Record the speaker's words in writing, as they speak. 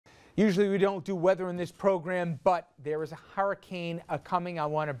Usually we don't do weather in this program, but there is a hurricane coming. I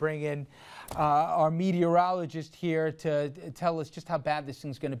want to bring in our meteorologist here to tell us just how bad this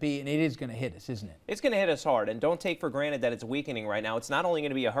thing's going to be, and it is going to hit us, isn't it? It's going to hit us hard, and don't take for granted that it's weakening right now. It's not only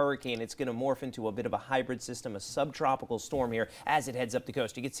going to be a hurricane, it's going to morph into a bit of a hybrid system, a subtropical storm here as it heads up the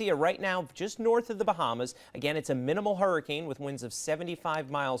coast. You can see it right now just north of the Bahamas. Again, it's a minimal hurricane with winds of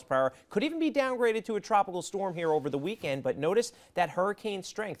 75 miles per hour. Could even be downgraded to a tropical storm here over the weekend, but notice that hurricane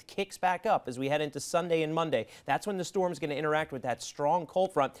strength kicks back up as we head into Sunday and Monday. That's when the storm is going to interact with that strong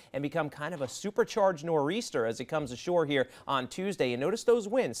cold front and become kind of a supercharged nor'easter as it comes ashore here on Tuesday. And notice those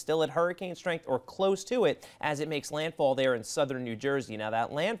winds still at hurricane strength or close to it as it makes landfall there in southern New Jersey. Now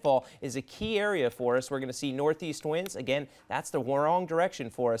that landfall is a key area for us. We're going to see northeast winds. Again, that's the wrong direction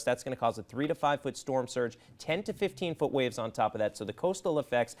for us. That's going to cause a 3 to 5 foot storm surge, 10 to 15 foot waves on top of that. So the coastal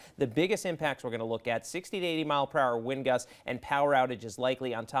effects, the biggest impacts we're going to look at, 60 to 80 mile per hour wind gusts and power outages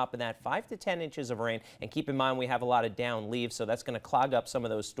likely. On top of that, 5 to 10 inches of rain. And keep in mind we have a lot of down leaves, so that's going to clog up some of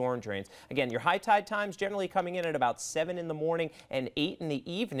those storm drains. Again, your high tide times generally coming in at about 7 in the morning and 8 in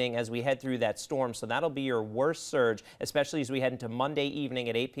the evening as we head through that storm. So that'll be your worst surge, especially as we head into Monday evening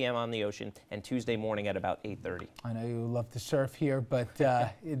at 8 p.m. on the ocean and Tuesday morning at about 8:30. I know you love to surf here, but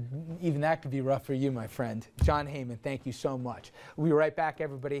even that could be rough for you, my friend. John Heyman, thank you so much. We'll be right back,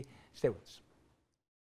 everybody. Stay with us.